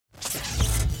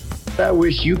I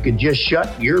wish you could just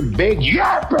shut your big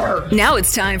yapper. Now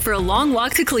it's time for a long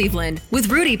walk to Cleveland with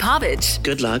Rudy Povich.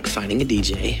 Good luck finding a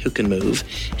DJ who can move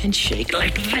and shake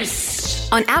like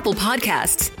this. On Apple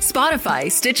Podcasts,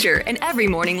 Spotify, Stitcher, and every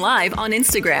morning live on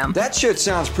Instagram. That shit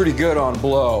sounds pretty good on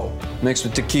blow, mixed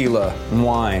with tequila and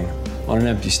wine on an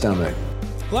empty stomach.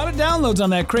 A lot of downloads on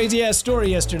that crazy-ass story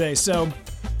yesterday, so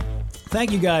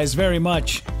thank you guys very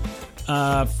much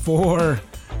for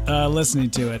listening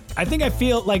to it. I think I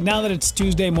feel like now that it's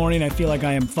Tuesday morning, I feel like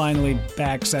I am finally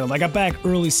back settled. I got back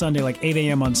early Sunday, like 8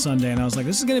 a.m. on Sunday, and I was like,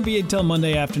 this is going to be until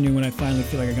Monday afternoon when I finally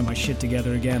feel like I got my shit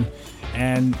together again.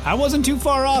 And I wasn't too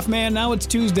far off, man. Now it's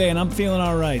Tuesday, and I'm feeling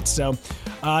all right. So,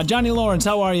 Johnny Lawrence,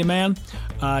 how are you, man?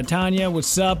 Tanya,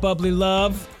 what's up, bubbly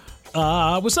love?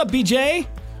 What's up, BJ?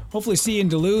 Hopefully see you in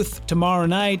Duluth tomorrow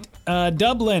night.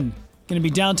 Dublin. Going to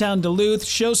be downtown Duluth.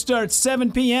 Show starts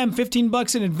 7 p.m.,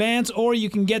 $15 in advance, or you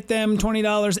can get them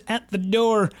 $20 at the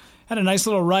door. Had a nice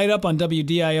little write-up on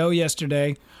WDIO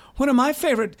yesterday. One of my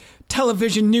favorite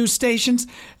television news stations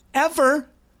ever.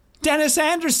 Dennis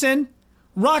Anderson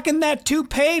rocking that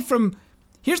toupee from...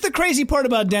 Here's the crazy part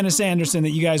about Dennis Anderson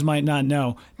that you guys might not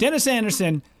know. Dennis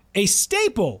Anderson, a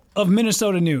staple of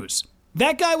Minnesota news.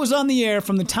 That guy was on the air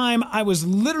from the time I was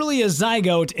literally a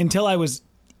zygote until I was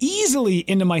easily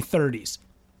into my 30s.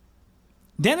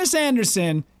 Dennis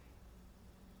Anderson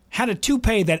had a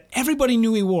toupee that everybody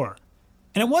knew he wore.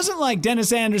 And it wasn't like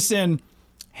Dennis Anderson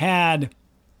had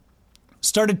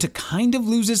started to kind of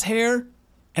lose his hair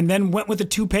and then went with a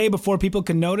toupee before people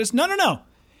could notice. No.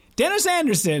 Dennis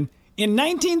Anderson in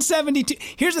 1972.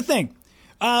 Here's the thing.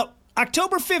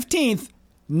 October 15th,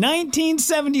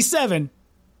 1977,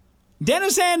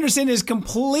 Dennis Anderson is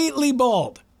completely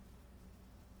bald.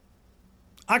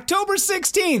 October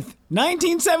 16th,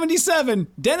 1977,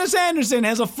 Dennis Anderson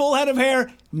has a full head of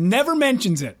hair, never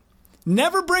mentions it.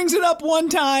 Never brings it up one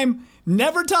time,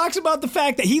 never talks about the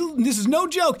fact that this is no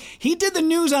joke, he did the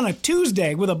news on a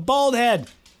Tuesday with a bald head.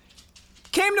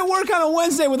 Came to work on a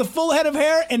Wednesday with a full head of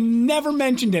hair and never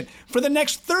mentioned it. For the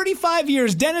next 35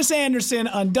 years, Dennis Anderson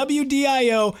on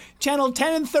WDIO, channel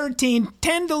 10 and 13,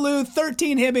 10 Duluth,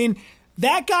 13 Hibbing,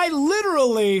 that guy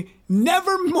literally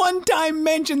never one time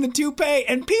mentioned the toupee,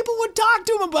 and people would talk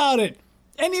to him about it,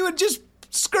 and he would just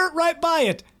skirt right by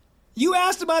it. You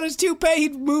asked about his toupee,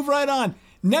 he'd move right on.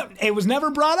 It was never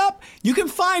brought up. You can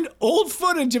find old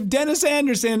footage of Dennis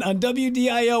Anderson on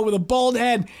WDIO with a bald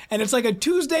head, and it's like a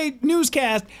Tuesday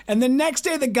newscast, and the next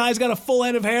day the guy's got a full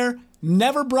head of hair.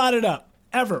 Never brought it up.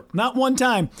 Ever. Not one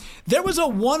time. There was a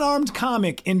one-armed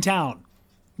comic in town.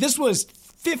 This was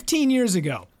 15 years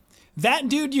ago. That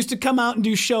dude used to come out and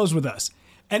do shows with us.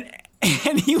 And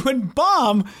he would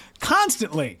bomb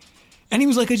constantly. And he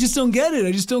was like, I just don't get it.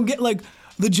 I just don't get, like,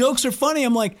 the jokes are funny.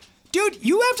 I'm like, dude,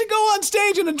 you have to go on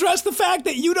stage and address the fact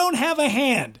that you don't have a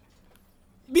hand.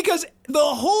 Because the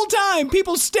whole time,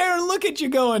 people stare and look at you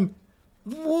going,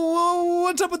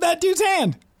 what's up with that dude's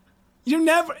hand? You're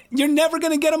never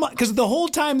going to get him on. Because the whole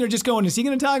time they're just going, is he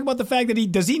going to talk about the fact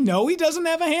that does he know he doesn't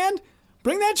have a hand?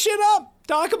 Bring that shit up.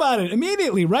 Talk about it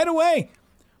immediately, right away.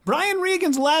 Brian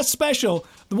Regan's last special,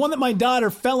 the one that my daughter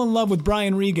fell in love with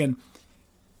Brian Regan,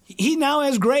 he now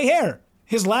has gray hair.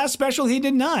 His last special, he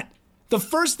did not. The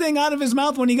first thing out of his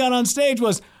mouth when he got on stage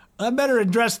was, I better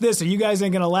address this or you guys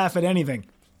ain't going to laugh at anything.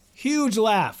 Huge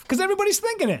laugh. Because everybody's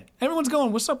thinking it. Everyone's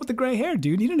going, what's up with the gray hair,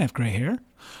 dude? You didn't have gray hair.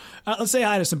 Let's say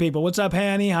hi to some people. What's up,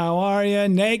 Hanny? How are you?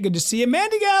 Nate, good to see you.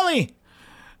 Mandy Galley.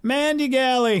 Mandy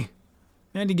Galley,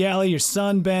 your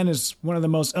son, Ben, is one of the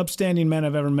most upstanding men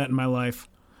I've ever met in my life.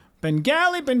 Ben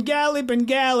Galley. What's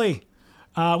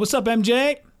up,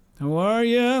 MJ? How are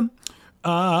you?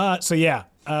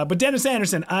 But Dennis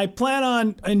Anderson, I plan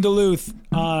on in Duluth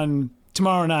on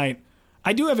tomorrow night.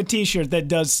 I do have a t-shirt that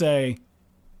does say,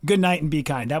 good night and be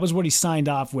kind. That was what he signed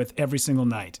off with every single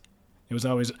night. It was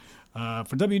always,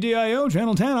 for WDIO,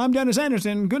 Channel 10, I'm Dennis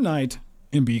Anderson. Good night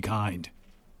and be kind.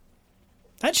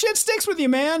 That shit sticks with you,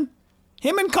 man.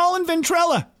 Him and Colin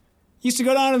Ventrella used to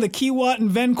go down to the Keewat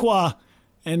and Venqua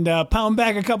and pound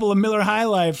back a couple of Miller High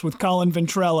Lifes with Colin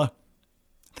Ventrella. I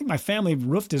think my family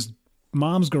roofed his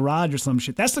mom's garage or some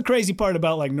shit. That's the crazy part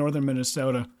about like northern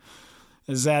Minnesota,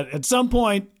 is that at some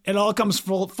point it all comes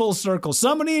full circle.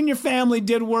 Somebody in your family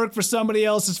did work for somebody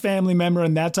else's family member,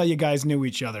 and that's how you guys knew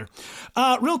each other.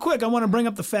 Real quick, I want to bring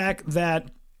up the fact that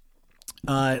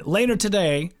later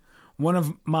today, one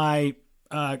of my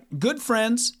good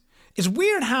friends, it's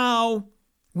weird how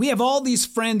we have all these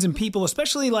friends and people,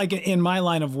 especially like in my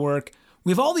line of work,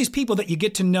 we have all these people that you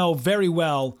get to know very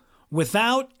well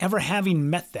without ever having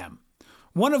met them.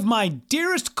 One of my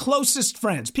dearest, closest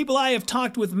friends, people I have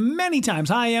talked with many times.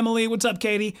 Hi, Emily. What's up,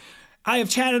 Katie? I have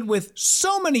chatted with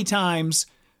so many times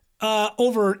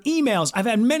over emails. I've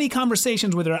had many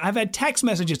conversations with her. I've had text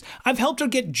messages. I've helped her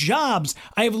get jobs.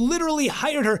 I have literally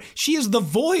hired her. She is the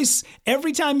voice.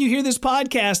 Every time you hear this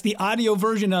podcast, the audio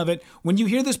version of it, when you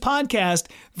hear this podcast,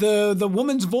 the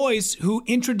woman's voice who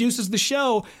introduces the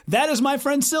show, that is my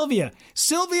friend Sylvia.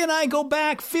 Sylvia and I go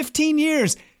back 15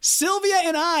 years. Sylvia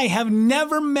and I have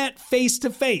never met face to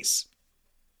face.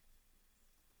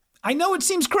 I know it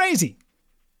seems crazy.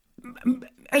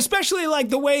 Especially like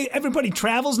the way everybody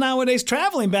travels nowadays.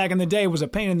 Traveling back in the day was a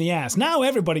pain in the ass. Now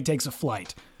everybody takes a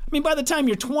flight. I mean, by the time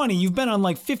you're 20, you've been on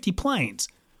like 50 planes.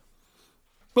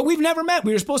 But we've never met.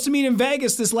 We were supposed to meet in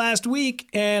Vegas this last week,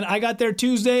 and I got there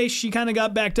Tuesday. She kind of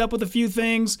got backed up with a few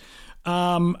things.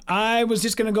 I was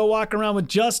just going to go walk around with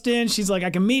Justin. She's like, I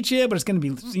can meet you, but it's going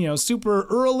to be, super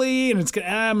early, and I'm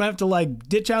going to have to like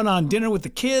ditch out on dinner with the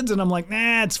kids. And I'm like,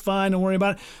 nah, it's fine. Don't worry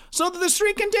about it. So the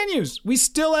streak continues. We've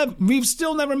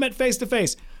still never met face to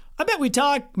face. I bet we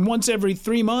talk once every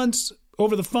 3 months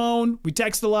over the phone. We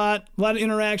text a lot of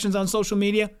interactions on social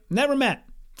media. Never met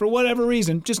for whatever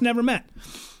reason, just never met.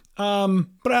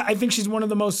 But I think she's one of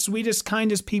the most sweetest,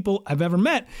 kindest people I've ever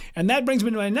met. And that brings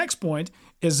me to my next point,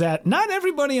 is that not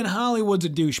everybody in Hollywood's a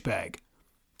douchebag.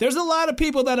 There's a lot of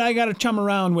people that I got to chum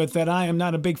around with that I am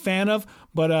not a big fan of,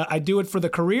 but I do it for the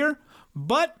career.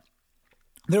 But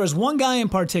there is one guy in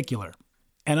particular,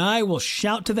 and I will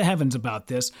shout to the heavens about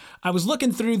this. I was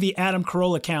looking through the Adam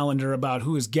Carolla calendar about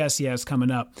who his guest he has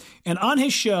coming up. And on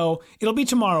his show, it'll be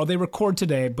tomorrow. They record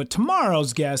today, but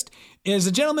tomorrow's guest is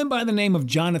a gentleman by the name of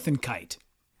Jonathan Kite.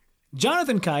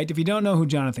 Jonathan Kite, if you don't know who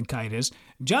Jonathan Kite is,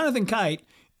 Jonathan Kite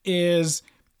is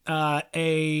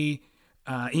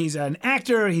he's an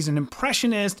actor, he's an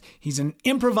impressionist, he's an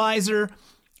improviser.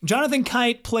 Jonathan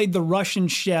Kite played the Russian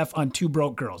chef on Two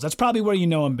Broke Girls. That's probably where you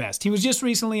know him best. He was just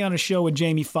recently on a show with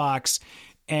Jamie Foxx,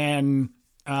 and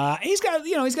he's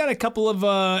got a couple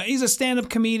of he's a stand-up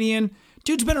comedian.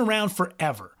 Dude's been around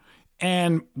forever.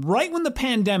 And right when the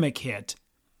pandemic hit,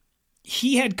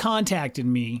 he had contacted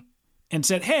me and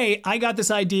said, hey, I got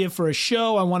this idea for a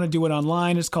show. I want to do it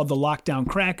online. It's called The Lockdown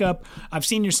Crack-Up. I've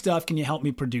seen your stuff. Can you help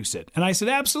me produce it? And I said,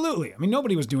 absolutely. I mean,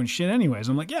 nobody was doing shit anyways.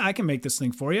 I'm like, yeah, I can make this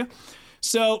thing for you.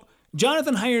 So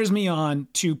Jonathan hires me on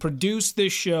to produce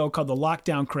this show called The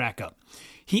Lockdown Crack-Up.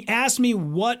 He asked me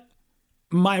what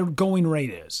my going rate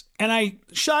is. And I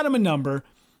shot him a number,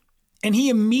 and he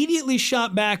immediately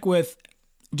shot back with,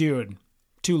 dude,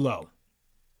 too low.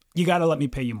 You got to let me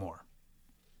pay you more.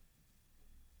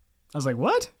 I was like,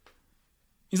 what?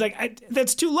 He's like,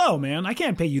 that's too low, man. I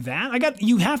can't pay you that.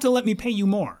 You have to let me pay you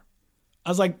more. I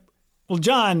was like, well,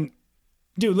 John,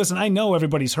 dude, listen, I know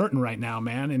everybody's hurting right now,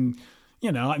 man. And,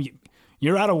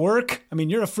 you're out of work. I mean,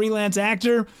 you're a freelance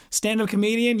actor, stand-up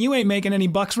comedian. You ain't making any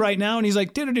bucks right now. And he's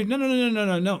like, dude,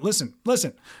 no. Listen.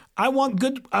 I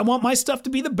want my stuff to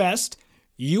be the best.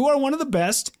 You are one of the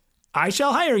best. I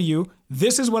shall hire you.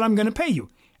 This is what I'm going to pay you.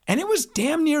 And it was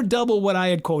damn near double what I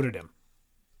had quoted him.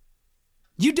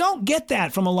 You don't get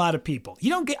that from a lot of people.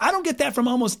 I don't get that from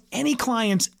almost any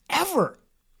clients ever,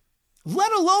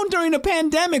 let alone during a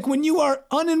pandemic when you are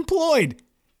unemployed.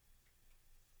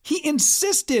 He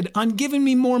insisted on giving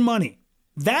me more money.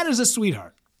 That is a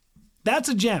sweetheart. That's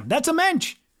a gem. That's a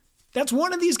mensch. That's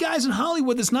one of these guys in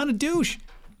Hollywood that's not a douche.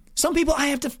 Some people I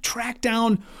have to track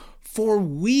down for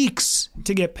weeks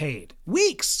to get paid.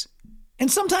 Weeks.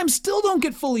 And sometimes still don't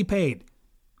get fully paid.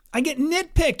 I get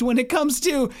nitpicked when it comes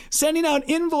to sending out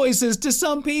invoices to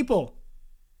some people.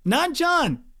 Not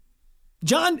John.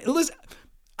 John, listen,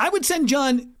 I would send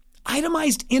John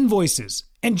itemized invoices,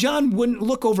 and John wouldn't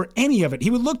look over any of it. He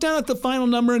would look down at the final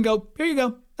number and go, here you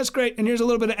go. That's great. And here's a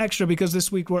little bit of extra because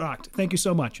this week we're oct. Thank you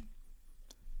so much.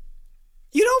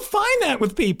 You don't find that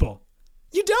with people.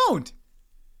 You don't.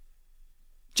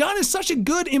 John is such a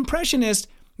good impressionist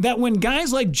that when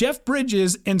guys like Jeff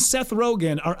Bridges and Seth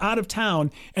Rogen are out of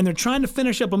town and they're trying to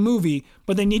finish up a movie,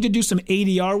 but they need to do some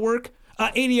ADR work.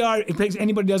 ADR, if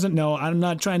anybody doesn't know, I'm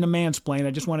not trying to mansplain.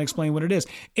 I just want to explain what it is.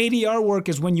 ADR work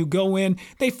is when you go in,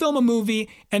 they film a movie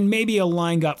and maybe a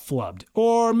line got flubbed.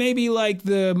 Or maybe like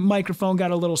the microphone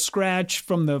got a little scratch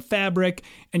from the fabric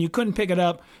and you couldn't pick it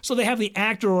up. So they have the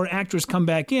actor or actress come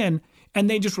back in and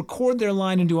they just record their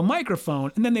line into a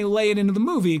microphone and then they lay it into the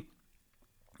movie.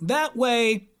 That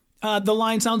way, the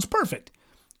line sounds perfect.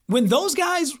 When those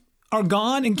guys are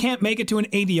gone and can't make it to an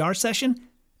ADR session,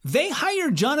 they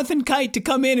hire Jonathan Kite to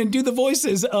come in and do the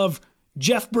voices of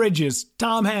Jeff Bridges,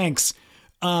 Tom Hanks,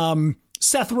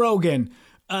 Seth Rogen,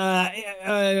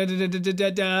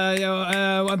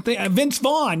 Vince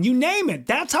Vaughn, you name it.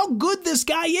 That's how good this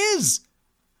guy is.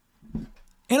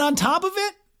 And on top of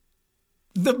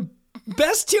it,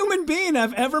 Best human being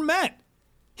I've ever met.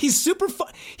 He's super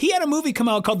fun. He had a movie come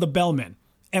out called The Bellman.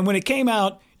 And when it came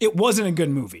out, it wasn't a good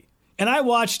movie. And I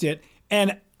watched it,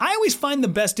 and I always find the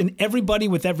best in everybody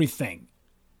with everything.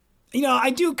 You know, I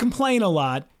do complain a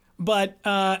lot, but,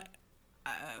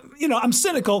 you know, I'm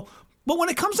cynical. But when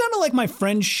it comes down to, like, my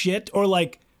friend's shit or,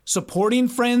 like, supporting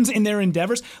friends in their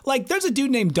endeavors, like, there's a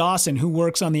dude named Dawson who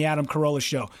works on the Adam Carolla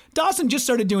show. Dawson just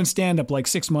started doing stand-up, like,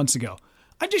 6 months ago.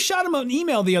 I just shot him an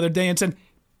email the other day and said,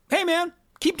 hey, man,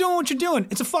 keep doing what you're doing.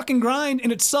 It's a fucking grind,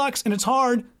 and it sucks, and it's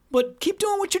hard, but keep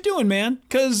doing what you're doing, man,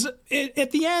 because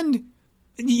at the end,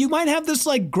 you might have this,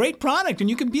 like, great product, and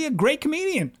you could be a great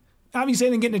comedian. Obviously, I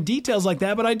didn't get into details like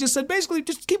that, but I just said, basically,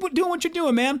 just keep doing what you're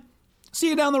doing, man. See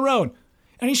you down the road.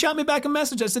 And he shot me back a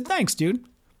message. I said, thanks, dude.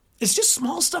 It's just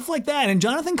small stuff like that, and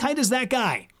Jonathan Kite is that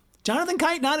guy. Jonathan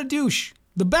Kite, not a douche.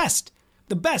 The best.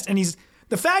 And he's,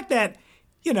 the fact that,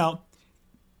 you know,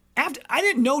 after I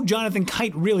didn't know Jonathan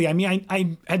Kite really. I mean,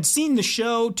 I had seen the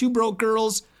show, Two Broke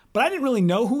Girls, but I didn't really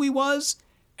know who he was.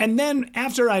 And then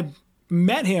after I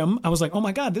met him, I was like, oh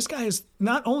my God, this guy is,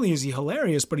 not only is he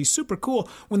hilarious, but he's super cool.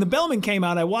 When The Bellman came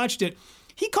out, I watched it.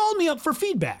 He called me up for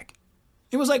feedback.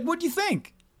 It was like, what'd you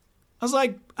think? I was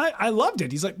like, I loved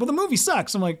it. He's like, well, the movie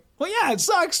sucks. I'm like, well, yeah, it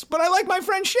sucks, but I like my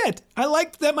friend's shit. I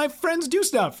like that my friends do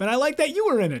stuff, and I like that you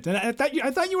were in it, and I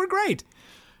thought you were great.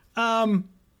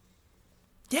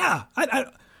 Yeah,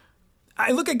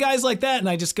 I look at guys like that, and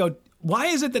I just go, why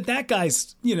is it that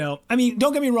guy's, you know, I mean,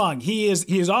 don't get me wrong, he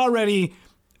is already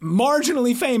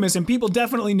marginally famous, and people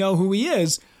definitely know who he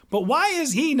is, but why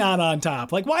is he not on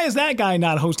top? Like, why is that guy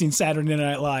not hosting Saturday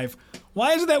Night Live?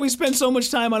 Why is it that we spend so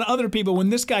much time on other people when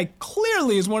this guy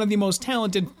clearly is one of the most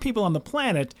talented people on the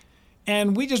planet,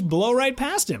 and we just blow right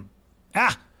past him?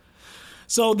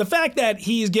 So the fact that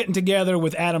he's getting together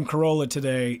with Adam Carolla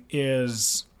today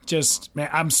is just, man,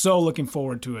 I'm so looking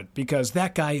forward to it, because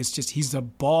that guy is just, he's a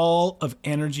ball of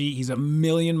energy. He's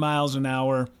 1,000,000 miles an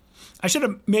hour. I should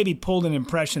have maybe pulled an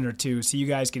impression or two so you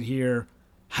guys could hear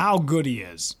how good he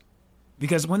is.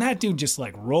 Because when that dude just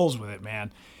like rolls with it,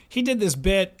 man, he did this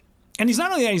bit. And he's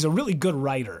not only that, he's a really good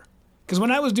writer. Because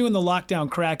when I was doing the lockdown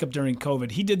crack up during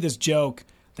COVID, he did this joke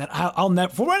that I'll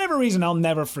never, for whatever reason, I'll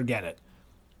never forget it.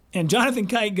 And Jonathan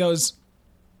Kite goes,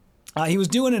 he was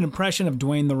doing an impression of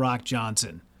Dwayne "The Rock"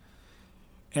 Johnson.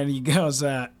 And he goes,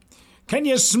 can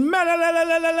you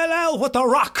smell what the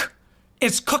rock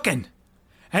is cooking?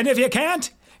 And if you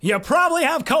can't, you probably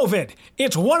have COVID.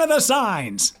 It's one of the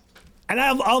signs. And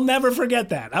I'll never forget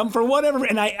that. For whatever,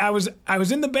 and I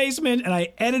was in the basement and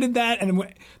I edited that,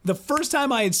 and the first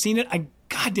time I had seen it,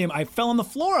 I fell on the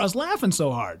floor. I was laughing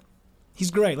so hard.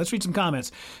 He's great. Let's read some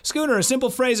comments. Scooter, a simple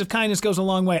phrase of kindness goes a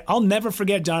long way. I'll never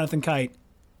forget Jonathan Kite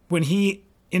when he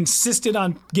insisted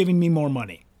on giving me more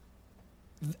money.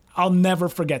 I'll never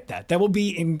forget that. That will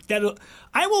be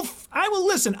I will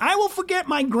listen. I will forget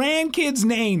my grandkids'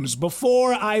 names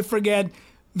before I forget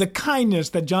the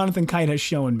kindness that Jonathan Kite has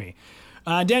shown me.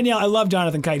 Danielle, I love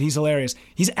Jonathan Kite. He's hilarious.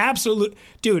 He's absolute...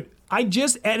 Dude, I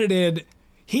just edited...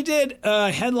 He did a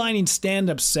headlining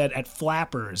stand-up set at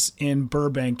Flappers in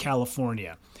Burbank,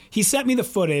 California. He sent me the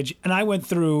footage, and I went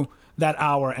through that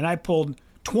hour, and I pulled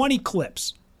 20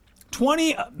 clips.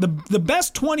 The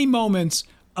best 20 moments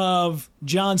of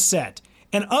John's set.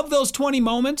 And of those 20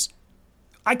 moments,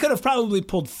 I could have probably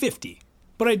pulled 50.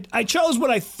 But I chose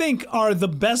what I think are the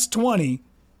best 20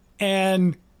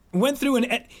 and went through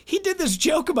and he did this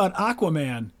joke about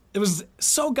Aquaman. It was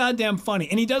so goddamn funny.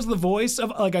 And he does the voice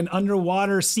of like an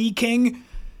underwater sea king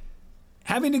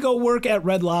having to go work at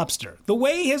Red Lobster. The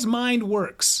way his mind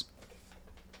works.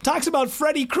 Talks about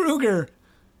Freddy Krueger.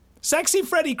 Sexy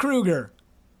Freddy Krueger.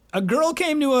 A girl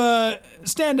came to a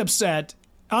stand-up set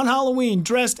on Halloween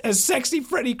dressed as sexy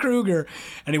Freddy Krueger.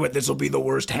 And he went, "This will be the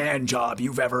worst hand job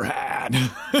you've ever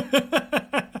had."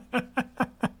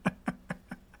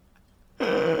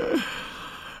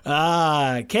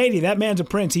 Katie, that man's a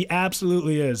prince. He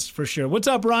absolutely is, for sure. What's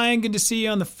up, Ryan? Good to see you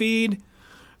on the feed.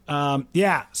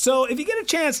 Yeah, so if you get a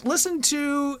chance, listen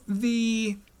to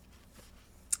the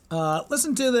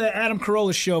Adam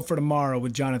Carolla show for tomorrow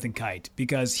with Jonathan Kite,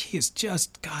 because he is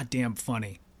just goddamn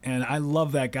funny. And I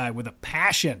love that guy with a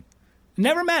passion.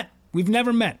 Never met. We've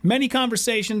never met. Many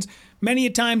conversations, many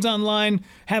times online,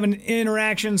 having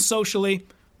interactions socially.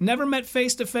 Never met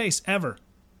face to face, ever.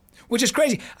 Which is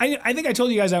crazy. I think I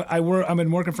told you guys I've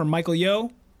been working for Michael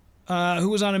Yo, who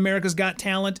was on America's Got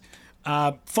Talent.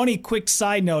 Funny quick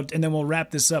side note, and then we'll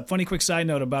wrap this up. Funny quick side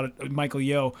note about Michael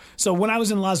Yo. So when I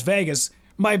was in Las Vegas,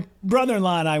 my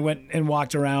brother-in-law and I went and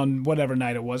walked around whatever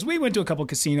night it was. We went to a couple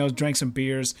casinos, drank some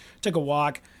beers, took a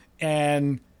walk,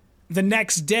 and the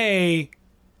next day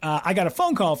I got a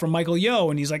phone call from Michael Yo,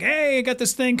 and he's like, hey, I got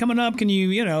this thing coming up. Can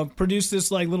you, produce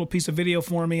this like little piece of video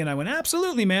for me? And I went,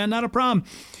 absolutely, man, not a problem.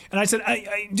 And I said,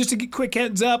 I just a quick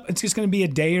heads up, it's just going to be a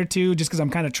day or two just because I'm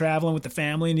kind of traveling with the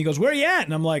family. And he goes, where are you at?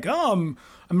 And I'm like, I'm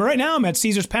right now, I'm at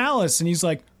Caesar's Palace. And he's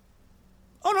like,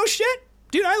 oh, no shit.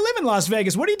 Dude, I live in Las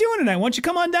Vegas. What are you doing tonight? Why don't you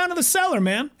come on down to the cellar,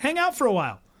 man? Hang out for a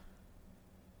while.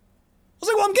 I was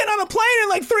like, well, I'm getting on a plane in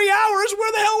like 3 hours.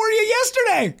 Where the hell were you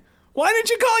yesterday? Why didn't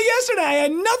you call yesterday? I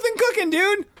had nothing cooking,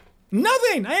 dude.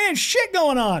 Nothing. I ain't shit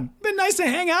going on. Been nice to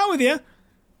hang out with you.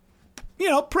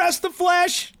 Press the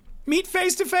flesh. Meet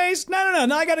face to face. No.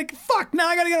 Now I gotta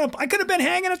get up. I could have been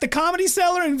hanging at the Comedy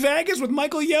Cellar in Vegas with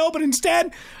Michael Yo, but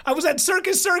instead I was at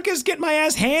Circus getting my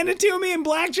ass handed to me in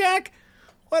blackjack.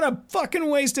 What a fucking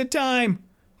waste of time.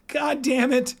 God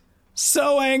damn it.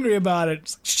 So angry about it.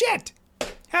 It's like, shit.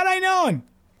 Had I known.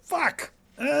 Fuck.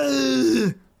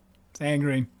 Ugh. It's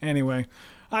angry. Anyway.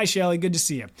 Hi, Shelly. Good to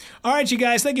see you. All right, you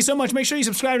guys. Thank you so much. Make sure you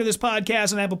subscribe to this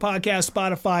podcast on Apple Podcasts,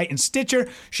 Spotify, and Stitcher.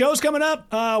 Show's coming up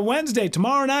Wednesday,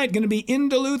 tomorrow night. Going to be in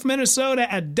Duluth, Minnesota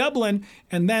at Dublin.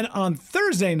 And then on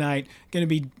Thursday night, going to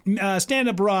be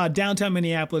stand-up raw, downtown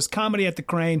Minneapolis, Comedy at the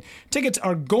Crane. Tickets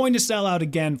are going to sell out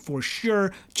again for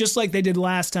sure, just like they did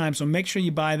last time. So make sure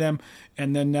you buy them.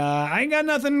 And then I ain't got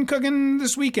nothing cooking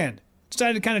this weekend.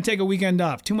 Decided to kind of take a weekend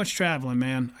off. Too much traveling,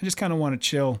 man. I just kind of want to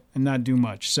chill and not do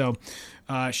much. So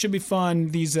should be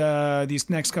fun these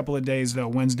next couple of days, though,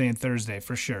 Wednesday and Thursday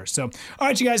for sure. So, all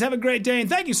right, you guys, have a great day. And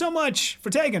thank you so much for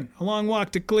taking a long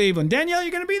walk to Cleveland. Danielle,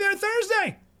 you're going to be there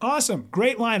Thursday. Awesome.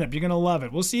 Great lineup. You're going to love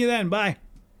it. We'll see you then. Bye.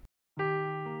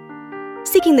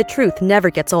 Seeking the truth never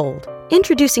gets old.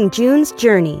 Introducing June's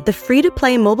Journey, the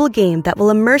free-to-play mobile game that will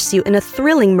immerse you in a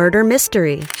thrilling murder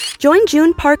mystery. Join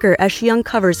June Parker as she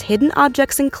uncovers hidden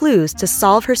objects and clues to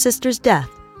solve her sister's death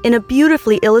in a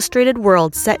beautifully illustrated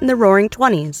world set in the Roaring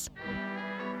 '20s.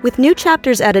 With new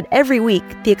chapters added every week,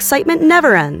 the excitement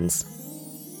never ends.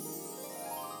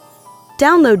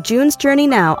 Download June's Journey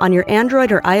now on your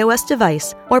Android or iOS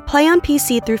device, or play on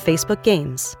PC through Facebook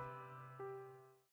Games.